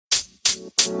You're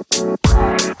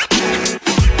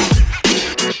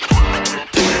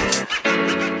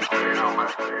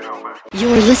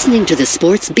listening to the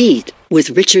Sports Beat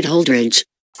with Richard Holdridge.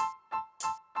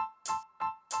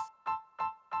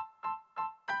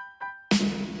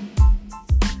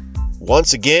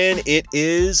 Once again, it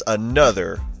is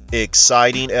another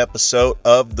exciting episode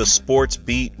of the Sports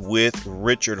Beat with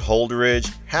Richard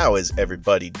Holdridge. How is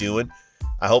everybody doing?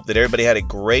 I hope that everybody had a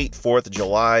great 4th of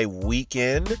July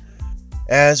weekend.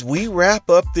 As we wrap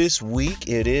up this week,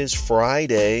 it is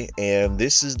Friday, and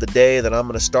this is the day that I'm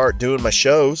going to start doing my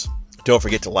shows. Don't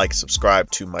forget to like and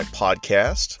subscribe to my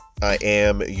podcast. I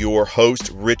am your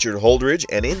host, Richard Holdridge,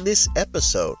 and in this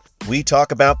episode, we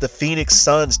talk about the Phoenix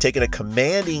Suns taking a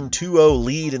commanding 2-0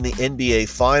 lead in the NBA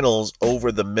Finals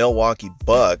over the Milwaukee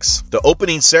Bucks. The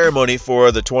opening ceremony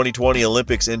for the 2020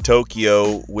 Olympics in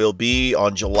Tokyo will be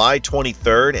on July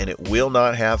 23rd, and it will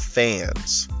not have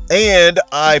fans. And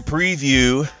I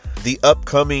preview the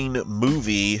upcoming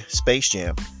movie Space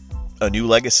Jam, A New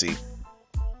Legacy.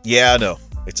 Yeah, I know,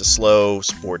 it's a slow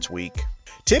sports week.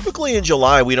 Typically in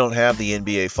July, we don't have the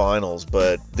NBA Finals,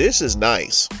 but this is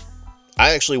nice.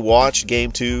 I actually watched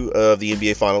Game 2 of the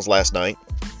NBA Finals last night.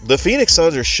 The Phoenix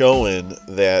Suns are showing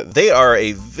that they are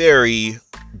a very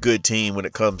good team when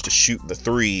it comes to shooting the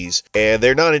threes, and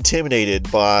they're not intimidated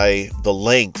by the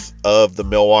length of the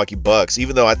Milwaukee Bucks,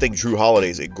 even though I think Jrue Holiday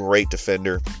is a great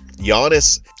defender.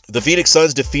 The Phoenix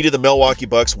Suns defeated the Milwaukee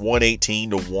Bucks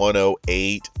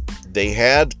 118-108. They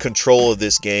had control of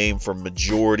this game for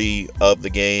majority of the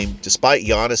game, despite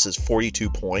Giannis's 42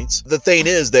 points. The thing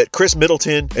is that Chris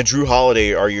Middleton and Jrue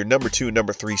Holiday are your number 2 and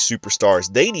number 3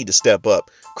 superstars. They need to step up.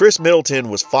 Chris Middleton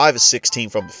was 5 of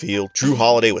 16 from the field. Jrue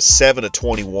Holiday was 7 of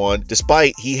 21,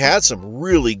 despite he had some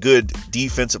really good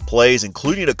defensive plays,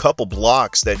 including a couple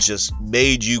blocks that just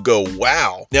made you go,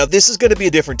 wow. Now, this is going to be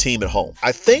a different team at home.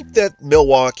 I think that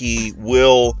Milwaukee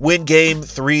will win Game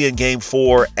 3 and Game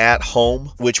 4 at home,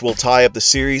 which will tie up the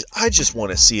series. I just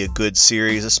want to see a good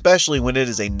series, especially when it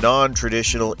is a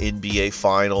non-traditional NBA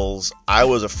Finals. I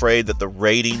was afraid that the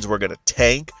ratings were going to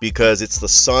tank because it's the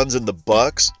Suns and the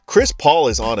Bucks. Chris Paul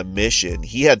is on a mission.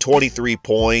 He had 23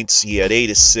 points. He had 8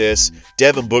 assists.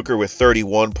 Devin Booker with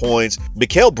 31 points.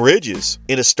 Mikal Bridges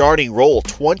in a starting role,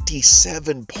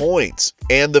 27 points.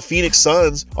 And the Phoenix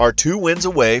Suns are 2 wins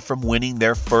away from winning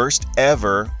their first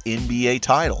ever NBA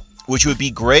title, which would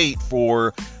be great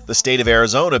for the state of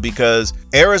Arizona, because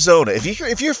Arizona,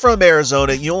 if you're from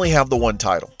Arizona, you only have the one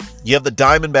title. You have the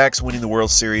Diamondbacks winning the World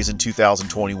Series in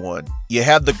 2021. You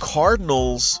had the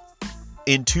Cardinals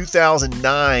in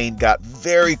 2009, got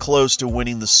very close to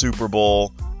winning the Super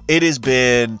Bowl. It has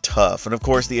been tough. And of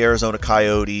course, the Arizona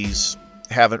Coyotes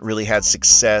haven't really had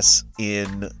success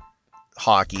in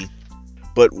hockey.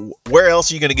 But where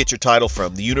else are you going to get your title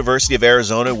from? The University of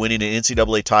Arizona winning an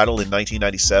NCAA title in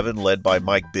 1997, led by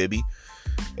Mike Bibby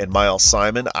and Miles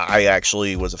Simon. I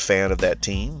actually was a fan of that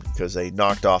team because they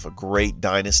knocked off a great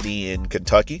dynasty in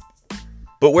Kentucky.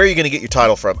 But where are you going to get your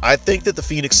title from? I think that the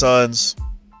Phoenix Suns,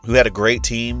 who had a great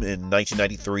team in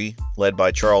 1993, led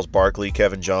by Charles Barkley,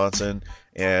 Kevin Johnson,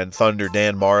 and Thunder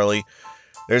Dan Marley,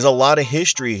 there's a lot of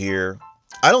history here.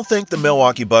 I don't think the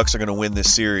Milwaukee Bucks are going to win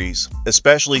this series,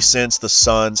 especially since the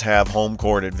Suns have home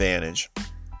court advantage.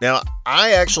 Now,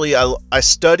 I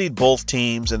studied both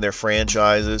teams and their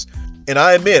franchises, and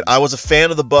I admit I was a fan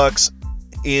of the Bucks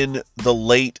in the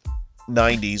late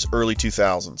 90s, early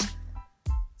 2000s.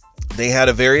 They had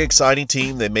a very exciting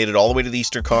team. They made it all the way to the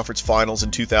Eastern Conference Finals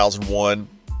in 2001,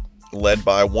 led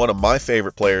by one of my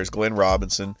favorite players, Glenn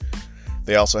Robinson.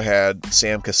 They also had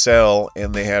Sam Cassell,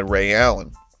 and they had Ray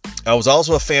Allen. I was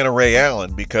also a fan of Ray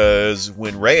Allen because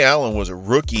when Ray Allen was a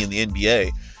rookie in the NBA,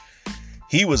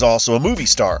 he was also a movie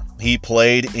star. He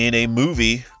played in a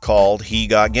movie called He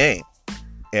Got Game,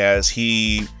 as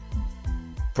he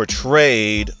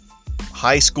portrayed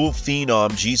high school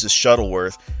phenom Jesus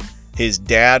Shuttleworth. His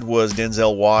dad was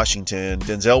Denzel Washington.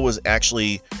 Denzel was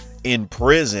actually in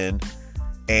prison,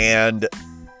 and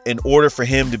in order for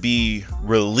him to be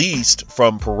released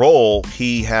from parole,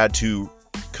 he had to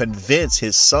convince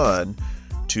his son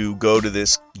to go to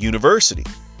this university.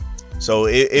 So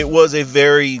it was a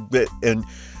very, and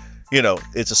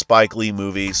it's a Spike Lee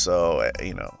movie, so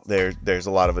there's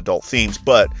a lot of adult themes,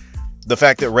 but the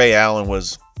fact that Ray Allen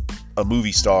was a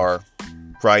movie star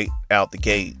right out the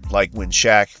gate, like when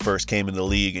Shaq first came in the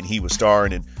league and he was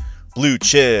starring in Blue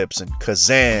Chips and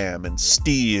Kazam and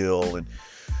Steel,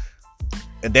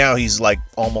 and now he's like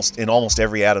almost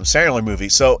every Adam Sandler movie.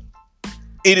 So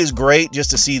it is great just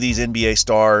to see these NBA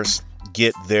stars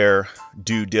get their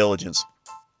due diligence.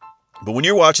 But when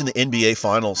you're watching the NBA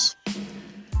Finals,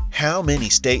 how many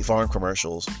State Farm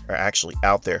commercials are actually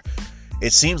out there?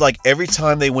 It seems like every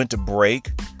time they went to break,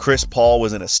 Chris Paul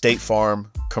was in a State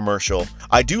Farm commercial.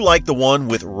 I do like the one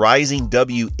with rising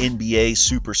WNBA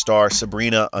superstar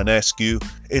Sabrina Ionescu.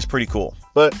 It's pretty cool.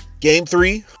 But Game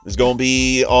 3 is going to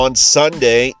be on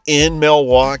Sunday in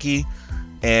Milwaukee.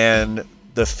 And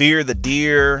the Fear the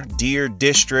Deer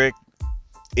District,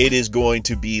 it is going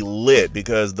to be lit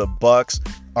because the Bucks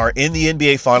are in the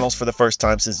NBA Finals for the first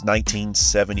time since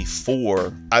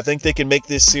 1974. I think they can make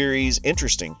this series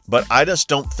interesting, but I just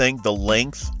don't think the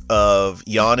length of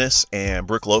Giannis and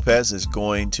Brook Lopez is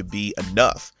going to be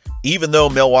enough. Even though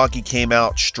Milwaukee came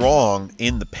out strong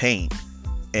in the paint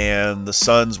and the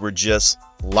Suns were just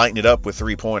lighting it up with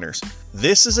three-pointers,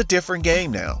 this is a different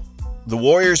game now. The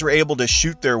Warriors were able to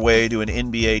shoot their way to an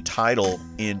NBA title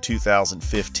in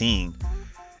 2015.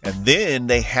 And then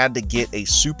they had to get a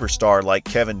superstar like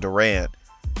Kevin Durant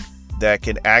that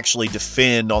can actually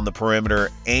defend on the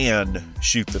perimeter and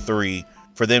shoot the three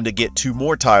for them to get 2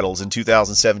 more titles in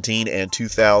 2017 and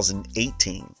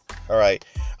 2018. All right.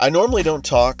 I normally don't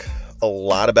talk a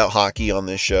lot about hockey on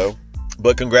this show,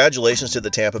 but congratulations to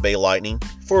the Tampa Bay Lightning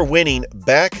for winning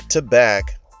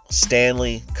back-to-back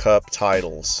Stanley Cup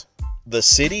titles. The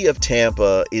city of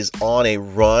Tampa is on a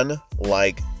run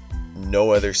like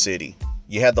no other city.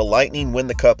 You had the Lightning win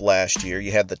the Cup last year.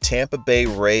 You had the Tampa Bay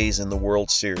Rays in the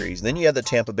World Series. Then you had the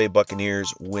Tampa Bay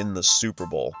Buccaneers win the Super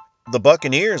Bowl. The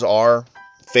Buccaneers are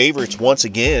favorites once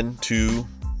again to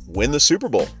win the Super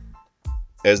Bowl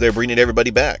as they're bringing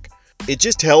everybody back. It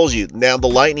just tells you now the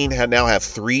Lightning now have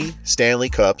 3 Stanley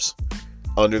Cups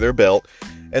under their belt.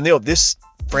 And this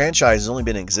franchise has only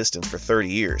been in existence for 30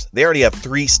 years. They already have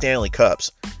 3 Stanley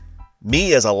Cups.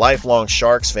 Me, as a lifelong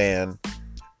Sharks fan,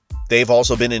 they've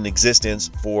also been in existence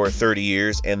for 30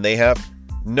 years, and they have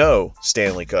no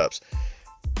Stanley Cups.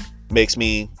 Makes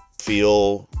me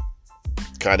feel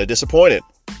kind of disappointed.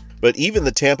 But even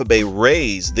the Tampa Bay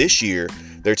Rays this year,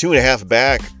 they're 2.5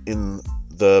 back in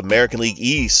the American League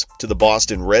East to the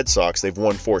Boston Red Sox. They've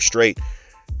won 4 straight.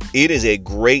 It is a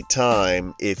great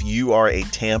time if you are a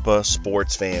Tampa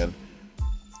sports fan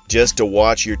just to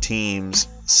watch your teams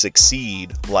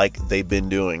succeed like they've been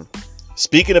doing.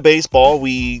 Speaking of baseball,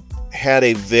 we had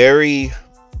a very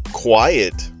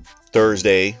quiet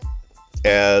Thursday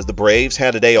as the Braves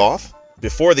had a day off.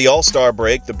 Before the All-Star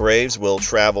break, the Braves will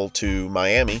travel to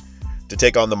Miami to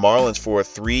take on the Marlins for a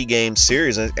 3-game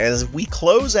series as we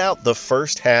close out the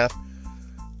first half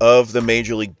of the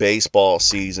Major League Baseball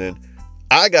season.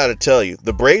 I got to tell you,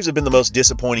 the Braves have been the most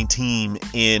disappointing team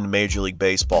in Major League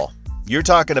Baseball. You're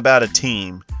talking about a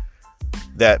team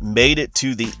that made it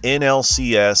to the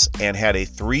NLCS and had a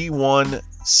 3-1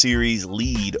 series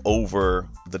lead over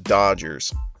the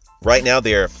Dodgers. Right now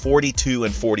they are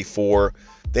 42-44.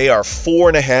 They are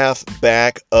 4.5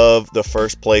 back of the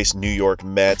first place New York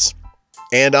Mets.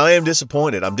 And I am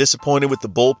disappointed. I'm disappointed with the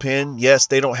bullpen. Yes,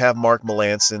 they don't have Mark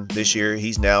Melancon this year.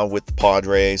 He's now with the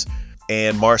Padres.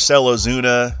 And Marcell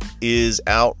Ozuna is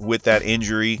out with that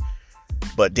injury.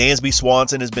 But Dansby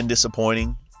Swanson has been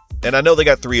disappointing. And I know they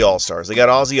got 3 All-Stars. They got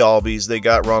Ozzie Albies, they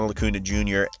got Ronald Acuna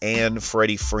Jr., and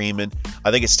Freddie Freeman.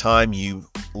 I think it's time you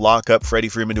lock up Freddie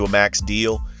Freeman to a max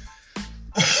deal.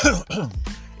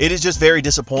 It is just very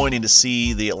disappointing to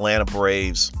see the Atlanta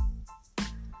Braves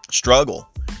struggle,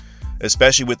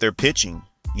 especially with their pitching.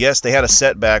 Yes, they had a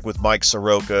setback with Mike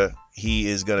Soroka. He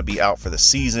is going to be out for the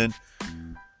season.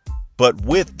 But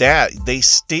with that, they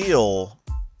still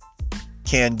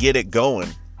can get it going.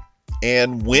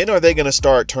 And when are they going to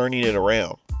start turning it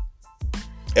around?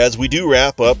 As we do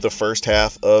wrap up the first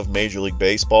half of Major League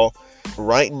Baseball,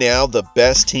 right now the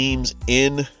best teams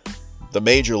in the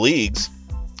major leagues,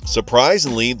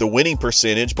 surprisingly, the winning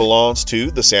percentage belongs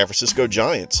to the San Francisco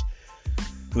Giants,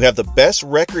 who have the best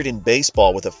record in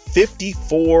baseball with a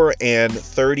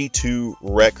 54-32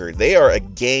 record. They are a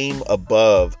game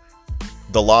above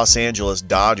the Los Angeles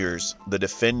Dodgers, the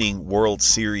defending World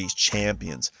Series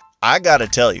champions. I got to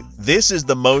tell you, this is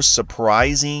the most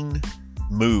surprising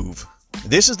move.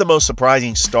 This is the most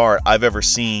surprising start I've ever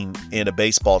seen in a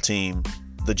baseball team.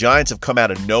 The Giants have come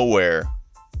out of nowhere,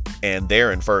 and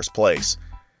they're in first place.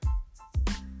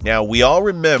 Now, we all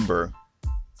remember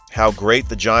how great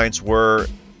the Giants were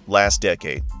last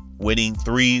decade, winning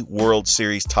 3 World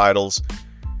Series titles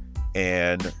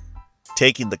and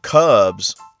taking the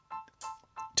Cubs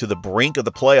to the brink of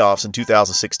the playoffs in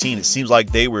 2016. It seems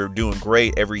like they were doing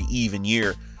great every even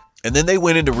year. And then they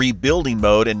went into rebuilding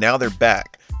mode, and now they're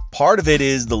back. Part of it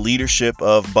is the leadership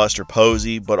of Buster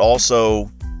Posey, but also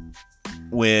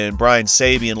when Brian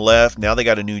Sabian left. Now they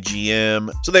got a new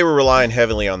GM. So they were relying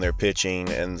heavily on their pitching,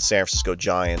 and the San Francisco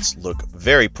Giants look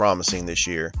very promising this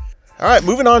year. All right,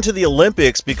 moving on to the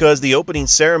Olympics, because the opening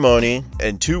ceremony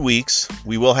in 2 weeks,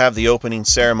 we will have the opening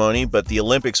ceremony, but the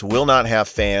Olympics will not have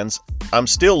fans. I'm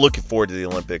still looking forward to the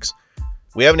Olympics.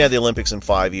 We haven't had the Olympics in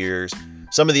 5 years.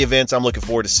 Some of the events I'm looking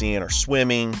forward to seeing are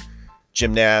swimming,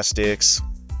 gymnastics,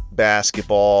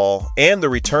 basketball, and the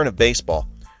return of baseball.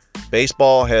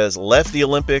 Baseball has left the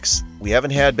Olympics. We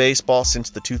haven't had baseball since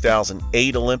the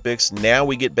 2008 Olympics. Now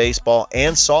we get baseball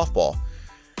and softball.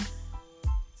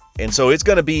 And so it's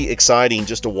going to be exciting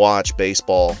just to watch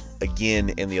baseball again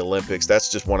in the Olympics. That's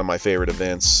just one of my favorite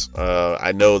events.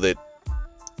 I know that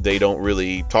they don't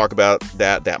really talk about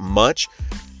that much,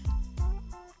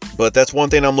 but that's one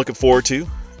thing I'm looking forward to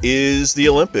is the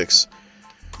Olympics.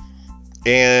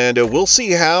 And we'll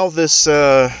see how this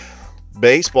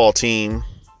baseball team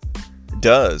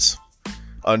does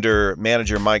under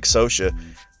manager Mike Scioscia.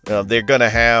 They're going to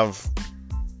have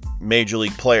major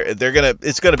league players.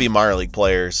 It's going to be minor league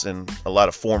players and a lot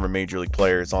of former major league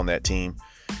players on that team.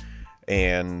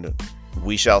 And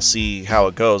we shall see how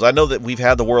it goes. I know that we've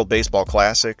had the World Baseball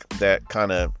Classic that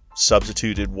kind of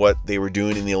substituted what they were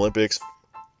doing in the Olympics.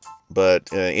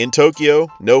 But in Tokyo,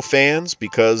 no fans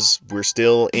because we're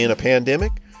still in a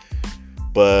pandemic.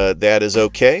 But that is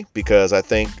okay, because I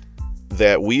think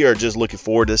that we are just looking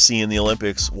forward to seeing the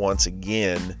Olympics once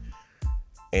again.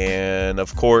 And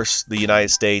of course, the United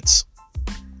States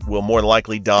will more than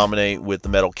likely dominate with the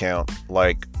medal count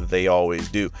like they always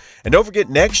do. And don't forget,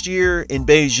 next year in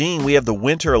Beijing, we have the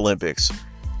Winter Olympics.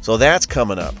 So that's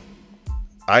coming up.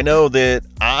 I know that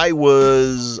I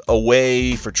was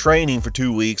away for training for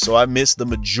 2 weeks, so I missed the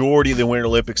majority of the Winter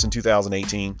Olympics in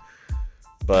 2018.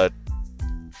 But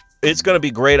it's going to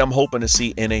be great. I'm hoping to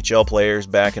see NHL players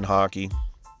back in hockey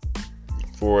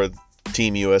for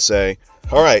Team USA.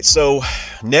 All right, so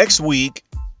next week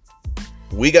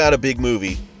we got a big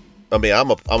movie. I mean,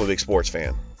 I'm a big sports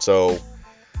fan, so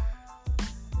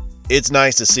it's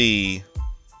nice to see.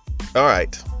 All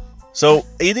right, so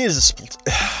it is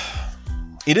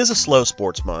a slow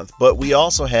sports month, but we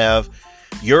also have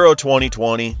Euro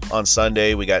 2020 on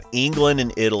Sunday. We got England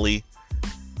and Italy.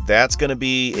 That's going to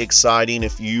be exciting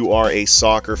if you are a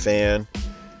soccer fan.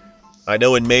 I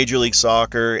know in Major League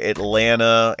Soccer,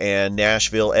 Atlanta and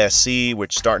Nashville SC,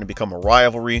 which is starting to become a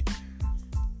rivalry,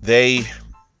 they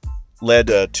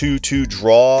led a 2-2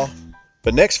 draw.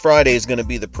 But next Friday is going to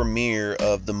be the premiere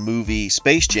of the movie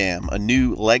Space Jam: A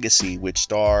New Legacy, which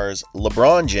stars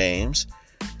LeBron James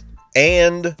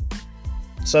and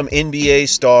some NBA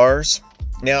stars.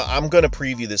 Now, I'm going to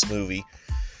preview this movie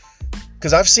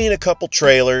because I've seen a couple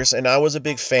trailers, and I was a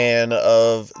big fan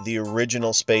of the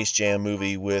original Space Jam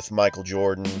movie with Michael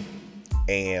Jordan.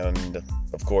 And,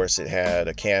 of course, it had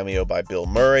a cameo by Bill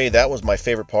Murray. That was my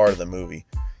favorite part of the movie,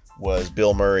 was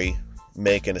Bill Murray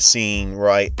making a scene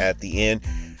right at the end.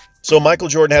 So Michael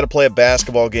Jordan had to play a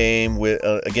basketball game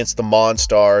against the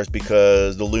Monstars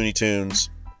because the Looney Tunes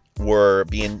were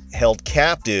being held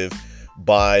captive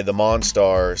by the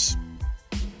Monstars.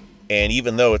 And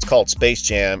even though it's called Space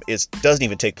Jam, it doesn't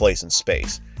even take place in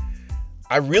space.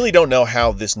 I really don't know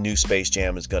how this new Space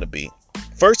Jam is going to be.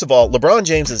 First of all, LeBron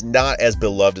James is not as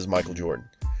beloved as Michael Jordan.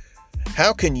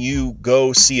 How can you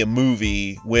go see a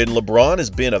movie when LeBron has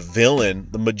been a villain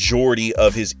the majority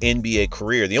of his NBA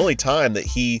career? The only time that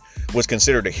he was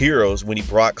considered a hero is when he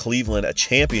brought Cleveland a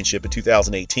championship in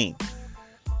 2018.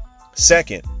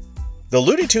 Second, the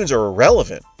Looney Tunes are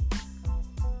irrelevant.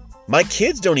 My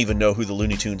kids don't even know who the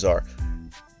Looney Tunes are.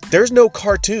 There's no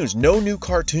cartoons, no new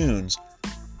cartoons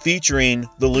featuring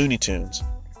the Looney Tunes.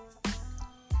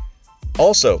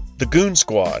 Also, the Goon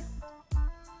Squad.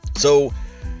 So,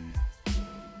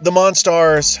 the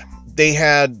Monstars, they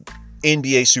had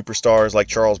NBA superstars like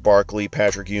Charles Barkley,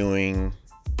 Patrick Ewing,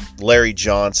 Larry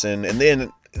Johnson, and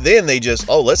then they just,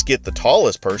 let's get the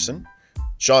tallest person,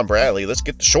 Sean Bradley. Let's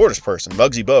get the shortest person,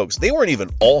 Muggsy Bogues. They weren't even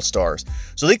all-stars,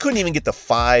 so they couldn't even get the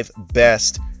 5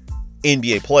 best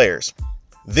NBA players.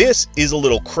 This is a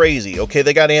little crazy. Okay,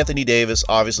 they got Anthony Davis,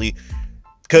 obviously,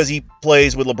 because he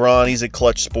plays with LeBron. He's at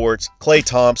Clutch Sports. Klay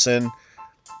Thompson,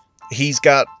 he's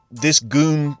got this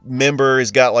goon member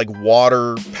has got like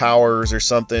water powers or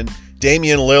something.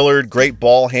 Damian Lillard, great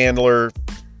ball handler.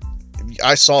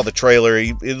 I saw the trailer.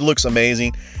 It looks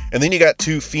amazing. And then you got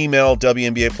 2 female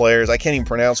WNBA players. I can't even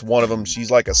pronounce one of them.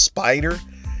 She's like a spider.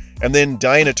 And then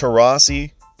Diana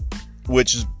Taurasi,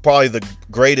 which is probably the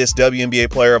greatest WNBA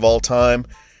player of all time.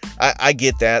 I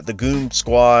get that. The Goon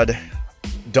Squad.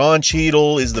 Don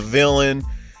Cheadle is the villain.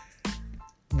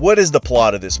 What is the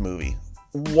plot of this movie?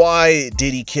 Why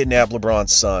did he kidnap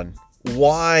LeBron's son?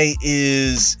 Why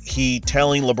is he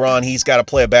telling LeBron he's got to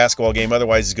play a basketball game,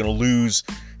 otherwise he's going to lose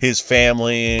his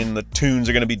family and the tunes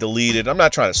are going to be deleted? I'm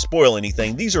not trying to spoil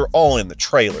anything. These are all in the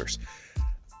trailers.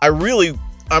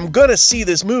 I'm going to see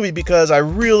this movie because I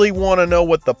really want to know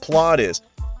what the plot is.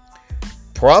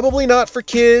 Probably not for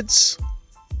kids.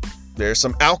 There's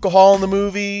some alcohol in the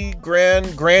movie.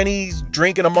 Granny's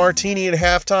drinking a martini at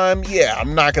halftime. Yeah,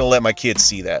 I'm not going to let my kids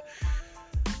see that.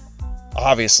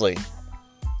 Obviously.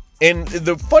 And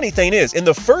the funny thing is, in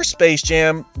the first Space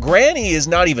Jam, Granny is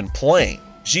not even playing.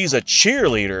 She's a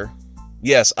cheerleader.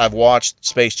 Yes, I've watched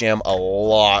Space Jam a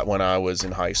lot when I was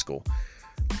in high school.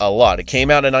 A lot. It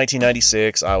came out in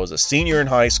 1996. I was a senior in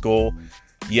high school.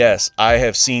 Yes, I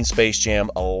have seen Space Jam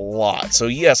a lot. So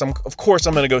yes, of course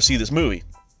I'm going to go see this movie.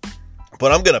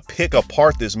 But I'm going to pick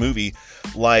apart this movie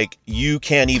like you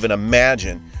can't even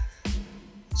imagine.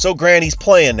 So Granny's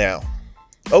playing now.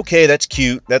 Okay, that's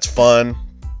cute. That's fun.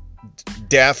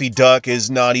 Daffy Duck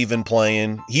is not even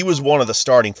playing. He was one of the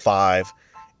starting 5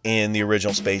 in the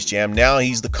original Space Jam. Now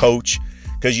he's the coach,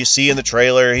 because you see in the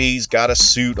trailer he's got a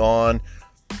suit on.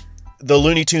 The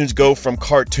Looney Tunes go from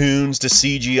cartoons to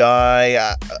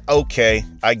CGI. Okay,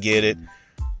 I get it.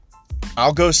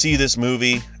 I'll go see this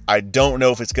movie. I don't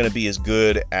know if it's going to be as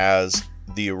good as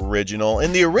the original.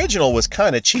 And the original was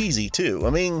kind of cheesy too. I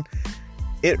mean,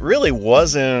 it really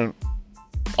wasn't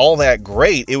all that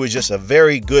great. It was just a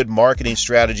very good marketing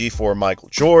strategy for Michael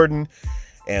Jordan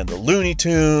and the Looney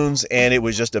Tunes, and it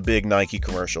was just a big Nike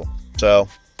commercial. So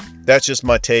that's just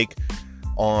my take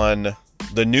on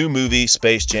the new movie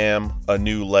Space Jam: A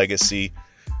New Legacy,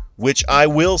 which I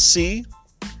will see.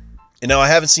 And now I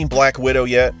haven't seen Black Widow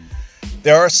yet.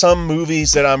 There are some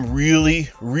movies that I'm really,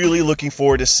 really looking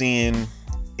forward to seeing.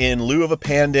 In lieu of a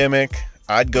pandemic,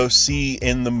 I'd go see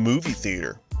in the movie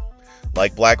theater.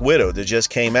 Like Black Widow that just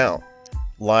came out.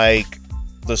 Like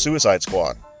The Suicide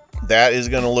Squad. That is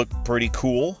going to look pretty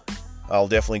cool. I'll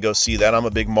definitely go see that. I'm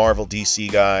a big Marvel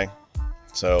DC guy.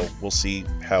 So we'll see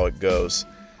how it goes.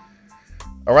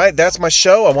 Alright, that's my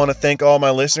show. I want to thank all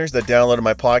my listeners that downloaded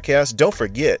my podcast. Don't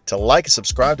forget to like and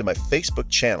subscribe to my Facebook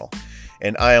channel.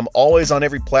 And I am always on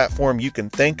every platform you can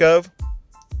think of.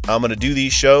 I'm going to do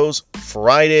these shows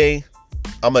Friday.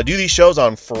 I'm going to do these shows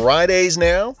on Fridays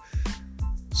now.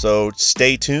 So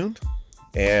stay tuned,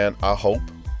 and I hope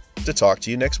to talk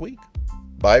to you next week.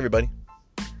 Bye, everybody.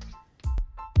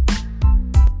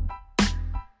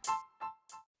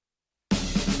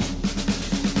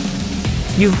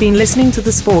 You've been listening to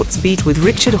The Sports Beat with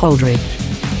Richard Holdridge.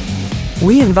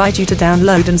 We invite you to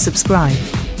download and subscribe.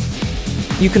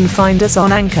 You can find us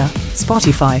on Anchor,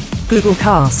 Spotify, Google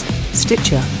Cast,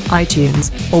 Stitcher,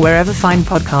 iTunes, or wherever fine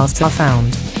podcasts are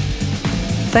found.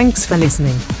 Thanks for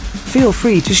listening. Feel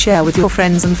free to share with your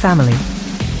friends and family.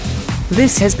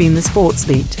 This has been The Sports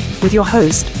Beat, with your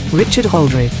host, Richard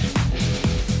Holdridge.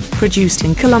 Produced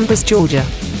in Columbus, Georgia.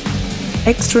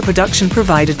 Extra production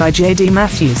provided by J.D.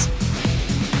 Matthews.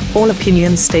 All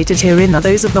opinions stated herein are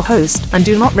those of the host and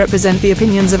do not represent the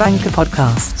opinions of Anchor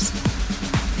Podcasts.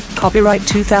 Copyright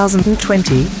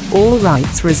 2020, all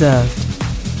rights reserved.